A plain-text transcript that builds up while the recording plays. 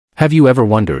Have you ever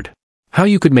wondered how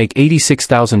you could make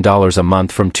 $86,000 a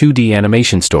month from 2D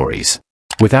animation stories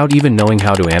without even knowing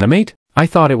how to animate? I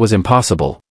thought it was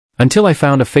impossible, until I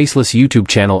found a faceless YouTube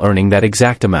channel earning that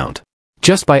exact amount,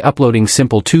 just by uploading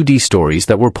simple 2D stories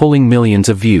that were pulling millions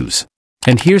of views.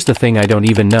 And here's the thing, I don't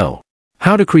even know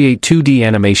how to create 2D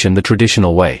animation the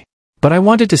traditional way. But I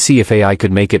wanted to see if AI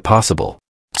could make it possible.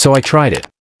 So I tried it.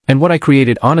 And what I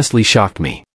created honestly shocked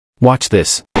me. Watch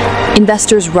this.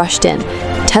 Investors rushed in.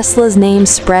 Tesla's name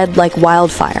spread like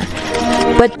wildfire.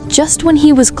 But just when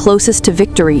he was closest to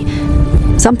victory,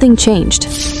 something changed.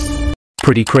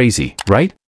 Pretty crazy,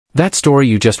 right? That story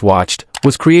you just watched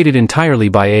was created entirely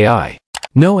by AI.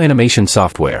 No animation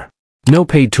software. No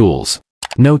paid tools.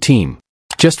 No team.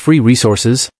 Just free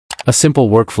resources, a simple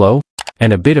workflow,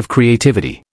 and a bit of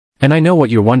creativity. And I know what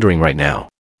you're wondering right now.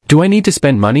 Do I need to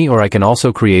spend money, or I can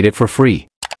also create it for free?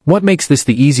 What makes this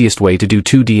the easiest way to do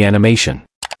 2D animation?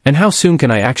 And how soon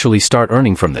can I actually start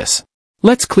earning from this?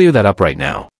 Let's clear that up right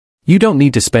now. You don't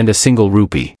need to spend a single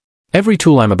rupee. Every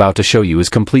tool I'm about to show you is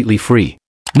completely free.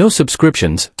 No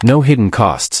subscriptions, no hidden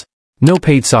costs, no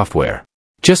paid software.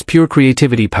 Just pure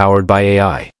creativity powered by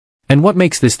AI. And what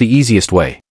makes this the easiest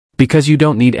way? Because you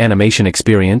don't need animation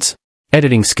experience,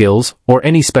 editing skills, or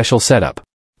any special setup.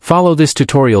 Follow this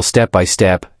tutorial step by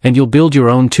step, and you'll build your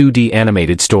own 2D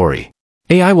animated story.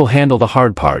 AI will handle the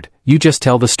hard part, you just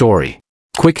tell the story.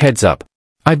 Quick heads up.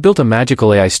 I've built a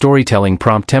magical AI storytelling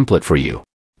prompt template for you.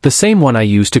 The same one I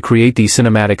use to create these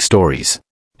cinematic stories.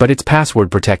 But it's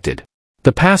password protected.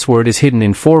 The password is hidden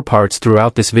in 4 parts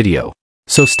throughout this video.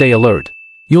 So stay alert.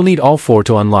 You'll need all 4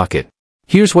 to unlock it.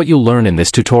 Here's what you'll learn in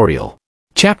this tutorial.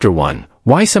 Chapter 1.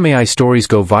 Why some AI stories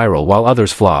go viral while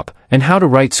others flop, and how to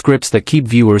write scripts that keep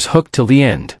viewers hooked till the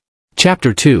end.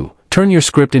 Chapter 2. Turn your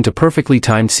script into perfectly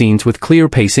timed scenes with clear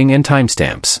pacing and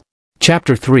timestamps.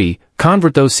 Chapter 3.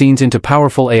 Convert those scenes into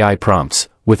powerful AI prompts,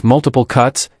 with multiple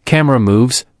cuts, camera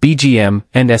moves, BGM,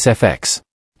 and SFX.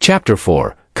 Chapter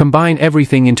 4. Combine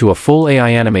everything into a full AI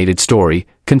animated story,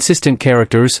 consistent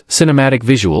characters, cinematic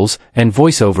visuals, and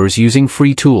voiceovers using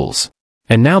free tools.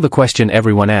 And now the question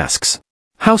everyone asks.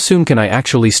 How soon can I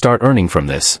actually start earning from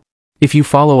this? If you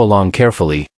follow along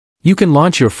carefully, you can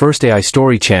launch your first AI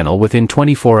story channel within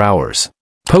 24 hours.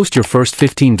 Post your first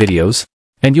 15 videos,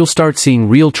 and you'll start seeing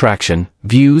real traction,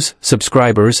 views,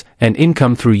 subscribers, and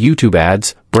income through YouTube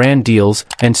ads, brand deals,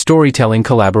 and storytelling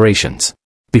collaborations.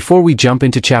 Before we jump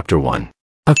into Chapter 1,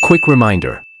 a quick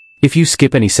reminder. If you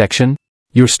skip any section,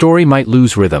 your story might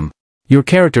lose rhythm, your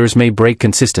characters may break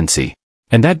consistency,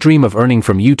 and that dream of earning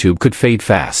from YouTube could fade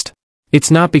fast.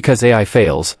 It's not because AI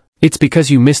fails, it's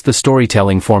because you missed the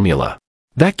storytelling formula.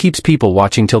 That keeps people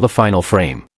watching till the final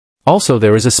frame. Also,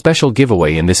 there is a special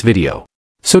giveaway in this video.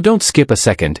 So don't skip a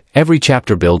second, every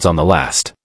chapter builds on the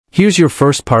last. Here's your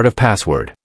first part of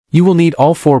password. You will need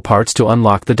all 4 parts to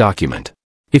unlock the document.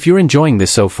 If you're enjoying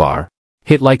this so far,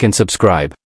 hit like and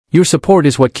subscribe. Your support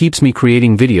is what keeps me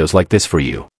creating videos like this for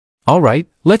you. Alright,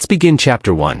 let's begin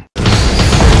Chapter 1.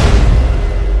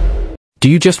 Do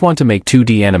you just want to make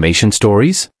 2D animation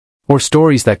stories? Or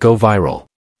stories that go viral?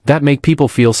 That make people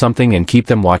feel something and keep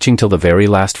them watching till the very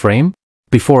last frame?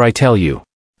 Before I tell you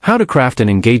how to craft an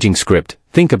engaging script,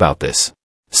 think about this.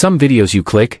 Some videos you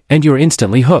click, and you're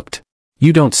instantly hooked.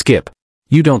 You don't skip.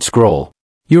 You don't scroll.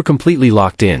 You're completely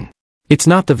locked in. It's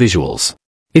not the visuals.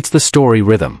 It's the story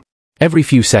rhythm. Every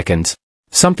few seconds,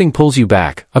 something pulls you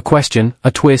back, a question, a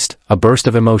twist, a burst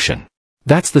of emotion.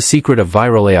 That's the secret of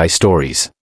viral AI stories.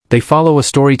 They follow a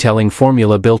storytelling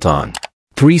formula built on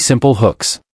 3 simple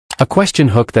hooks. A question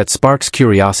hook that sparks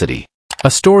curiosity.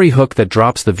 A story hook that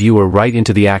drops the viewer right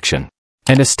into the action.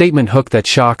 And a statement hook that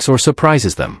shocks or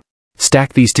surprises them.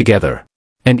 Stack these together,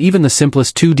 and even the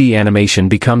simplest 2D animation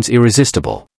becomes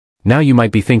irresistible. Now you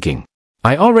might be thinking,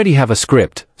 I already have a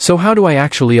script, so how do I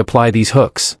actually apply these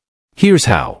hooks? Here's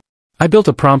how. I built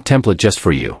a prompt template just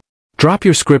for you. Drop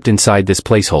your script inside this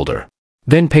placeholder.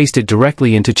 Then paste it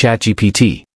directly into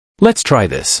ChatGPT. Let's try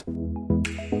this.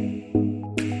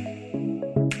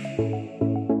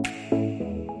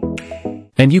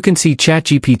 And you can see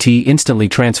ChatGPT instantly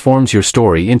transforms your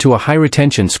story into a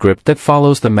high-retention script that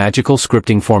follows the magical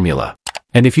scripting formula.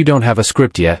 And if you don't have a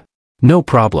script yet, no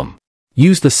problem.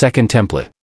 Use the second template.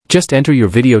 Just enter your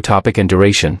video topic and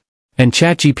duration, and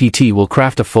ChatGPT will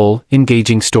craft a full,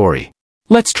 engaging story.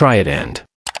 Let's try it and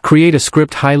create a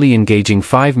script highly engaging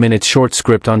 5 minutes short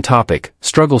script on topic,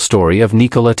 struggle story of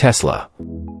Nikola Tesla.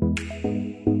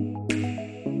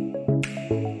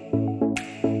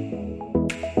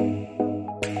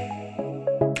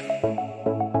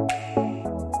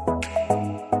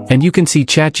 And you can see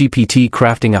ChatGPT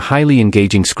crafting a highly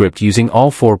engaging script using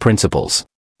all 4 principles.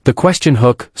 The question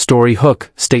hook, story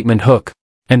hook, statement hook,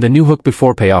 and the new hook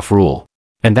before payoff rule.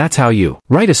 And that's how you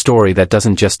write a story that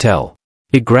doesn't just tell.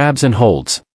 It grabs and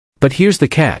holds. But here's the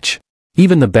catch.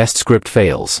 Even the best script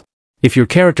fails if your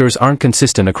characters aren't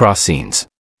consistent across scenes.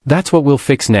 That's what we'll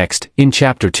fix next, in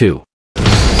Chapter 2.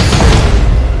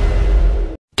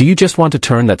 Do you just want to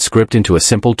turn that script into a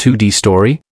simple 2D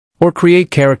story? Or create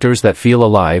characters that feel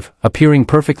alive, appearing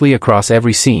perfectly across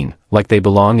every scene, like they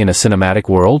belong in a cinematic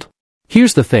world?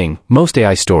 Here's the thing, most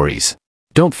AI stories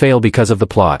don't fail because of the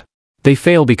plot. They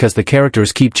fail because the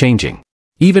characters keep changing.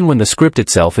 Even when the script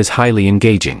itself is highly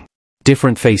engaging.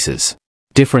 Different faces.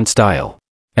 Different style.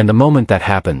 And the moment that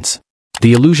happens,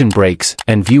 the illusion breaks,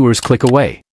 and viewers click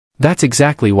away. That's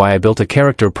exactly why I built a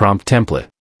character prompt template.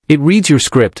 It reads your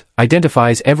script,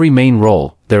 identifies every main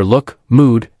role, their look,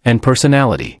 mood, and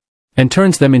personality, and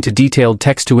turns them into detailed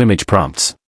text-to-image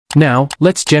prompts. Now,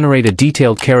 let's generate a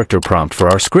detailed character prompt for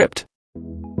our script.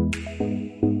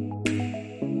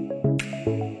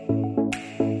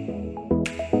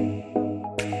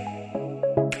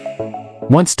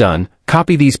 Once done,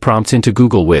 copy these prompts into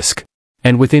Google Whisk,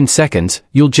 and within seconds,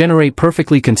 you'll generate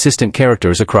perfectly consistent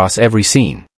characters across every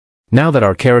scene. Now that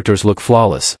our characters look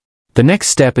flawless, the next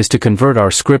step is to convert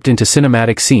our script into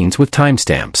cinematic scenes with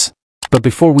timestamps. But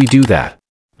before we do that,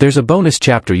 there's a bonus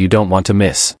chapter you don't want to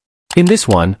miss. In this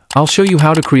one, I'll show you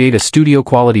how to create a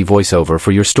studio-quality voiceover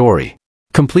for your story,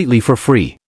 completely for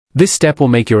free. This step will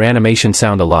make your animation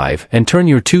sound alive and turn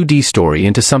your 2D story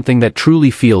into something that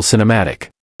truly feels cinematic.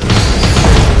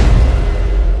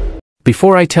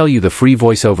 Before I tell you the free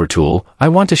voiceover tool, I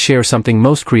want to share something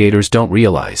most creators don't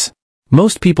realize.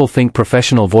 Most people think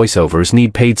professional voiceovers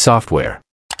need paid software.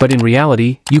 But in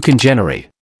reality, you can generate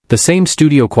the same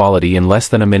studio quality in less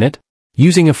than a minute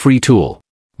using a free tool.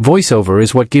 Voiceover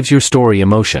is what gives your story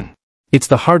emotion. It's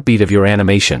the heartbeat of your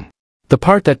animation. The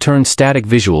part that turns static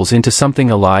visuals into something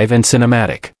alive and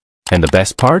cinematic. And the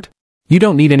best part? You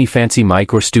don't need any fancy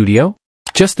mic or studio.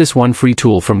 Just this one free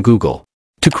tool from Google.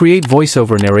 To create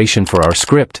voiceover narration for our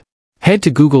script, head to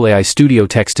Google AI Studio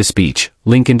Text-to-Speech,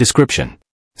 link in description.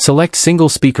 Select single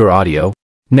speaker audio.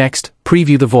 Next,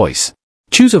 preview the voice.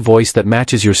 Choose a voice that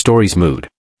matches your story's mood.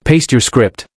 Paste your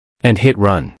script, and hit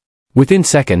run. Within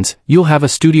seconds, you'll have a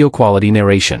studio-quality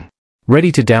narration,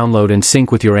 ready to download and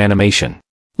sync with your animation.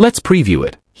 Let's preview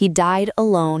it. He died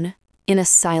alone in a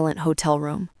silent hotel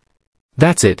room.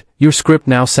 That's it, your script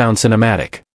now sounds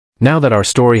cinematic. Now that our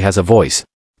story has a voice,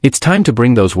 it's time to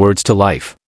bring those words to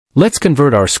life. Let's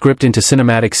convert our script into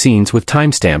cinematic scenes with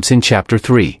timestamps in Chapter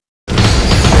 3.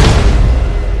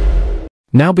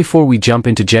 Now before we jump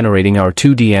into generating our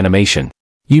 2D animation,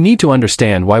 you need to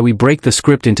understand why we break the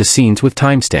script into scenes with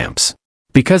timestamps.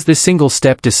 Because this single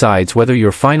step decides whether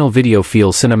your final video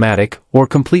feels cinematic or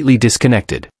completely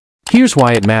disconnected. Here's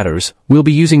why it matters. We'll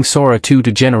be using Sora 2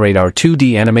 to generate our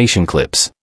 2D animation clips.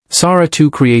 Sora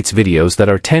 2 creates videos that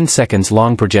are 10 seconds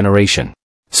long per generation.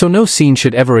 So no scene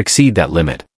should ever exceed that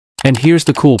limit. And here's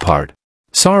the cool part.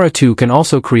 Sora 2 can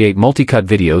also create multi-cut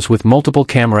videos with multiple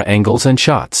camera angles and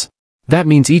shots. That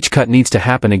means each cut needs to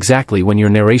happen exactly when your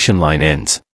narration line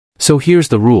ends. So here's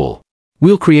the rule.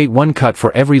 We'll create one cut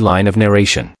for every line of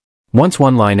narration. Once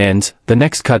one line ends, the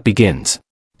next cut begins.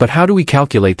 But how do we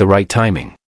calculate the right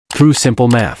timing? Through simple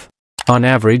math. On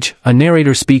average, a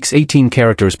narrator speaks 18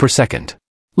 characters per second.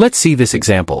 Let's see this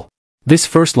example. This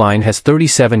first line has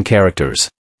 37 characters.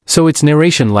 So its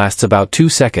narration lasts about 2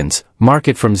 seconds, mark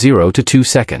it from 0 to 2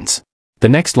 seconds. The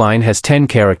next line has 10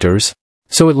 characters.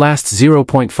 So it lasts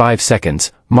 0.5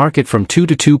 seconds, mark it from 2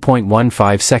 to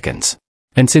 2.15 seconds.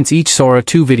 And since each Sora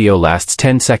 2 video lasts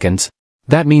 10 seconds,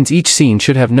 that means each scene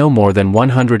should have no more than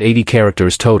 180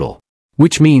 characters total.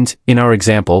 Which means, in our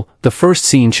example, the first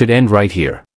scene should end right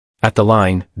here. At the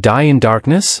line, "Die in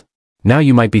darkness?" Now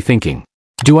you might be thinking,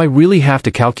 do I really have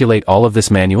to calculate all of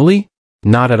this manually?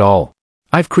 Not at all.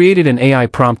 I've created an AI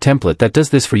prompt template that does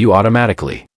this for you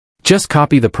automatically. Just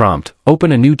copy the prompt,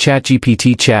 open a new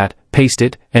ChatGPT chat, paste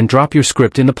it, and drop your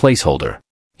script in the placeholder.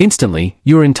 Instantly,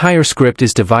 your entire script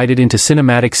is divided into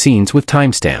cinematic scenes with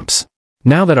timestamps.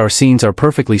 Now that our scenes are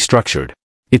perfectly structured,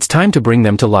 it's time to bring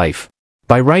them to life.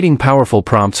 By writing powerful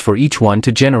prompts for each one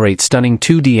to generate stunning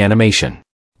 2D animation.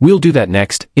 We'll do that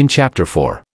next, in Chapter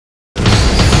 4.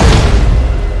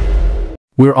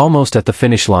 We're almost at the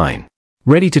finish line.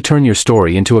 Ready to turn your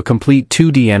story into a complete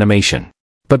 2D animation.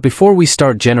 But before we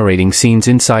start generating scenes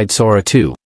inside Sora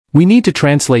 2, we need to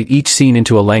translate each scene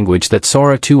into a language that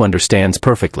Sora 2 understands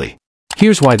perfectly.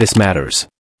 Here's why this matters.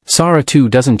 Sora 2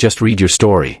 doesn't just read your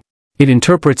story. It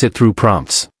interprets it through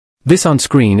prompts. This on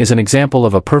screen is an example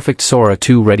of a perfect Sora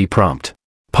 2 ready prompt.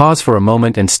 Pause for a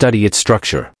moment and study its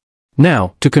structure.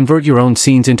 Now, to convert your own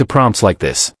scenes into prompts like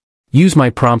this. Use my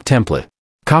prompt template.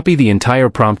 Copy the entire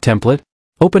prompt template.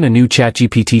 Open a new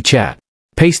ChatGPT chat.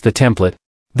 Paste the template.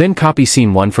 Then copy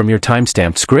scene 1 from your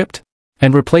timestamped script.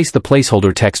 And replace the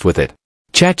placeholder text with it.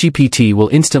 ChatGPT will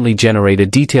instantly generate a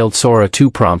detailed Sora 2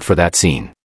 prompt for that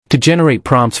scene. To generate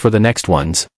prompts for the next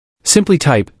ones, simply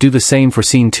type, do the same for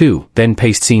scene 2, then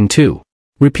paste scene 2.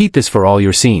 Repeat this for all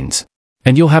your scenes.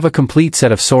 And you'll have a complete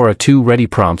set of Sora 2 ready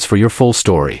prompts for your full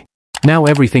story. Now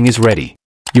everything is ready.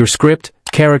 Your script,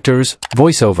 characters,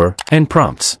 voiceover, and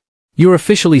prompts. You're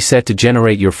officially set to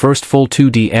generate your first full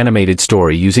 2D animated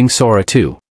story using Sora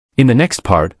 2. In the next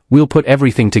part, we'll put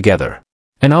everything together.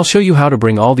 And I'll show you how to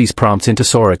bring all these prompts into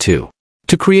Sora 2.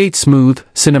 To create smooth,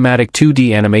 cinematic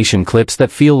 2D animation clips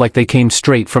that feel like they came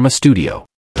straight from a studio.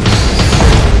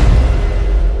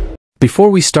 Before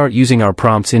we start using our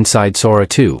prompts inside Sora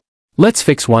 2, let's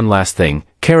fix one last thing,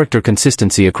 character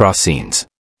consistency across scenes.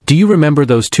 Do you remember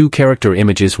those 2 character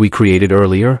images we created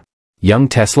earlier? Young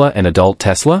Tesla and adult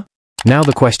Tesla? Now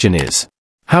the question is,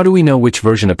 how do we know which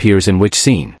version appears in which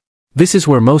scene? This is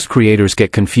where most creators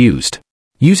get confused.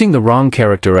 Using the wrong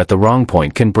character at the wrong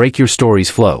point can break your story's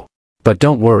flow. But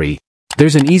don't worry,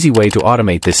 there's an easy way to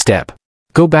automate this step.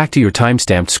 Go back to your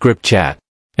timestamped script chat,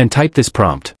 and type this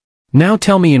prompt. Now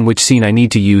tell me in which scene I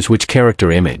need to use which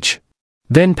character image.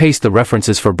 Then paste the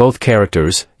references for both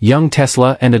characters, young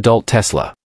Tesla and adult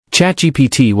Tesla.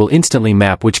 ChatGPT will instantly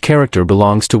map which character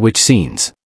belongs to which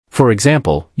scenes. For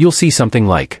example, you'll see something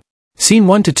like, Scene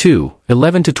 1 to 2,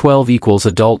 11 to 12 equals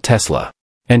adult Tesla.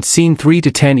 And Scene 3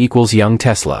 to 10 equals young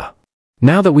Tesla.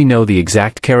 Now that we know the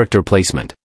exact character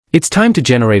placement, it's time to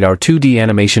generate our 2D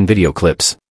animation video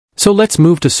clips. So let's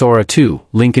move to Sora 2,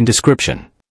 link in description.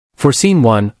 For Scene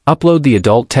 1, upload the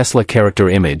adult Tesla character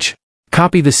image.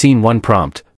 Copy the Scene 1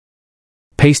 prompt.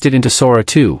 Paste it into Sora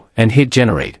 2, and hit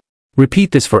generate.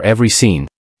 Repeat this for every scene,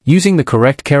 using the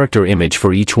correct character image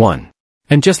for each one.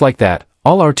 And just like that,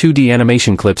 all our 2D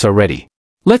animation clips are ready.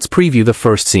 Let's preview the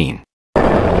first scene.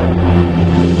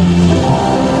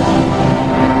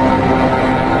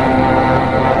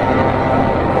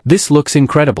 This looks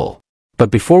incredible. But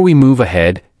before we move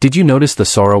ahead, did you notice the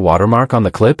Sora watermark on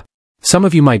the clip? Some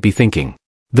of you might be thinking,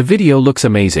 the video looks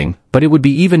amazing, but it would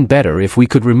be even better if we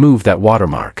could remove that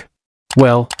watermark.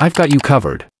 Well, I've got you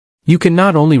covered. You can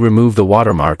not only remove the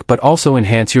watermark but also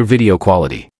enhance your video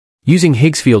quality. Using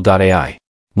Higgsfield.ai.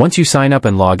 Once you sign up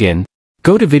and log in,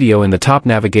 go to video in the top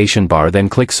navigation bar, then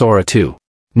click Sora 2.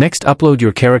 Next, upload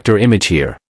your character image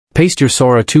here. Paste your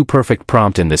Sora 2 perfect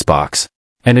prompt in this box.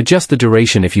 And adjust the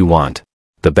duration if you want.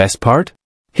 The best part?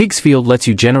 Higgsfield lets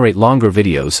you generate longer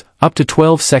videos, up to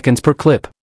 12 seconds per clip.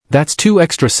 That's 2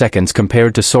 extra seconds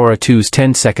compared to Sora 2's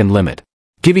 10-second limit,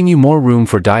 giving you more room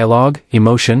for dialogue,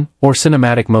 emotion, or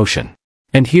cinematic motion.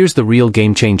 And here's the real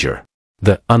game changer.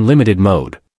 The unlimited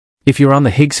mode. If you're on the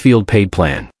Higgsfield paid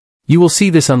plan, you will see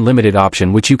this unlimited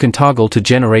option which you can toggle to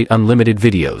generate unlimited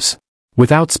videos.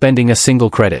 Without spending a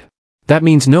single credit. That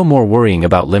means no more worrying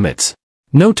about limits.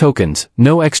 No tokens,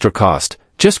 no extra cost,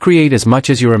 just create as much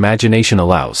as your imagination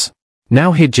allows.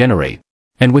 Now hit generate.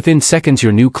 And within seconds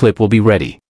your new clip will be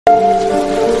ready.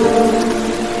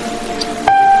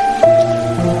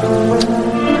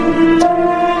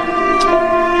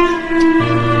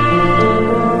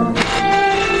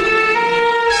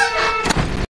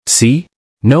 See?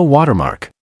 No watermark.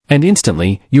 And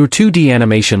instantly, your 2D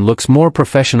animation looks more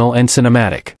professional and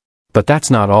cinematic. But that's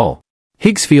not all.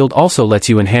 Higgsfield also lets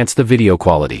you enhance the video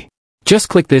quality. Just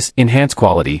click this Enhance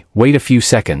Quality, wait a few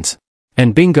seconds.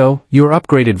 And bingo, your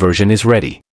upgraded version is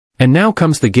ready. And now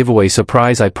comes the giveaway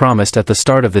surprise I promised at the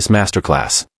start of this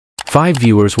masterclass. 5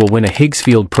 viewers will win a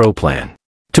Higgsfield Pro plan.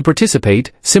 To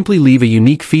participate, simply leave a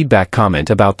unique feedback comment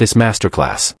about this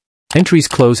masterclass. Entries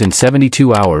close in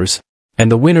 72 hours.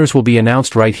 And the winners will be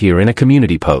announced right here in a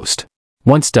community post.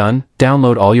 Once done,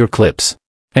 download all your clips.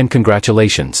 And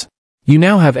congratulations. You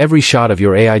now have every shot of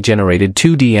your AI-generated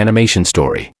 2D animation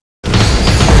story.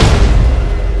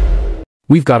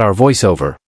 We've got our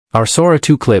voiceover, our Sora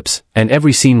 2 clips, and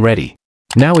every scene ready.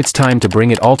 Now it's time to bring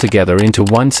it all together into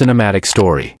one cinematic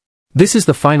story. This is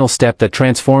the final step that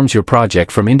transforms your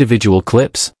project from individual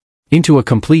clips into a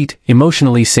complete,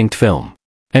 emotionally synced film.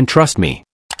 And trust me,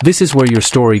 this is where your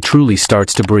story truly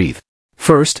starts to breathe.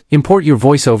 First, import your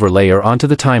voiceover layer onto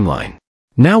the timeline.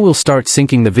 Now we'll start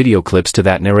syncing the video clips to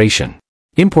that narration.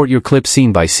 Import your clip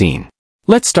scene by scene.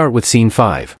 Let's start with scene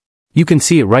 5. You can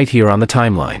see it right here on the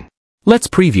timeline. Let's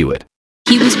preview it.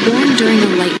 He was born during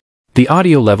a light. The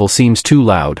audio level seems too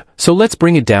loud, so let's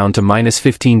bring it down to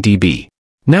 -15 dB.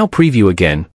 Now preview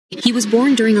again. He was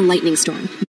born during a lightning storm.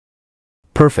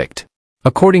 Perfect.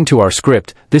 According to our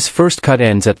script, this first cut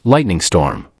ends at lightning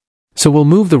storm. So we'll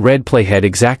move the red playhead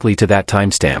exactly to that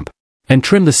timestamp and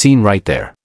trim the scene right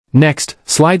there. Next,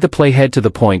 slide the playhead to the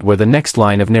point where the next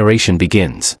line of narration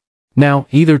begins. Now,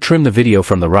 either trim the video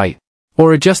from the right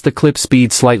or adjust the clip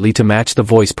speed slightly to match the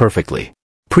voice perfectly.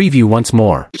 Preview once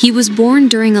more. He was born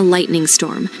during a lightning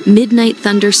storm. Midnight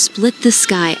thunder split the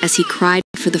sky as he cried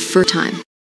for the first time.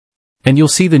 And you'll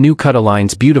see the new cut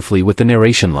aligns beautifully with the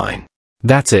narration line.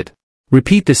 That's it.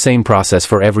 Repeat the same process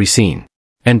for every scene.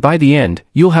 And by the end,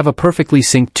 you'll have a perfectly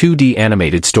synced 2D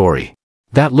animated story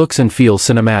that looks and feels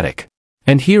cinematic.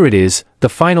 And here it is, the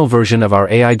final version of our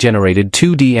AI-generated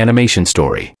 2D animation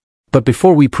story. But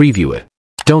before we preview it,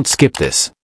 don't skip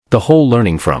this. The whole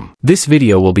learning from this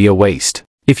video will be a waste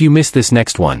if you miss this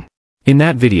next one. In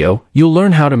that video, you'll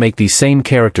learn how to make these same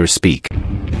characters speak.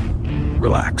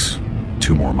 Relax.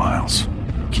 2 more miles.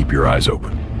 Keep your eyes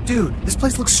open. Dude, this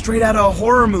place looks straight out of a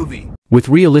horror movie. With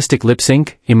realistic lip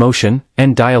sync, emotion,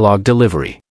 and dialogue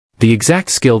delivery. The exact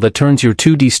skill that turns your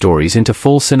 2D stories into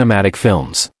full cinematic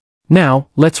films. Now,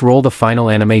 let's roll the final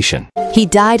animation. He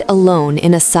died alone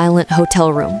in a silent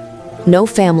hotel room. No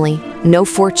family, no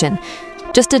fortune,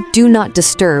 just a do not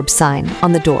disturb sign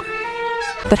on the door.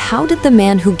 But how did the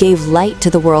man who gave light to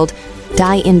the world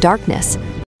die in darkness?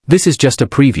 This is just a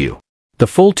preview. The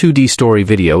full 2D story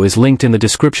video is linked in the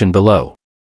description below.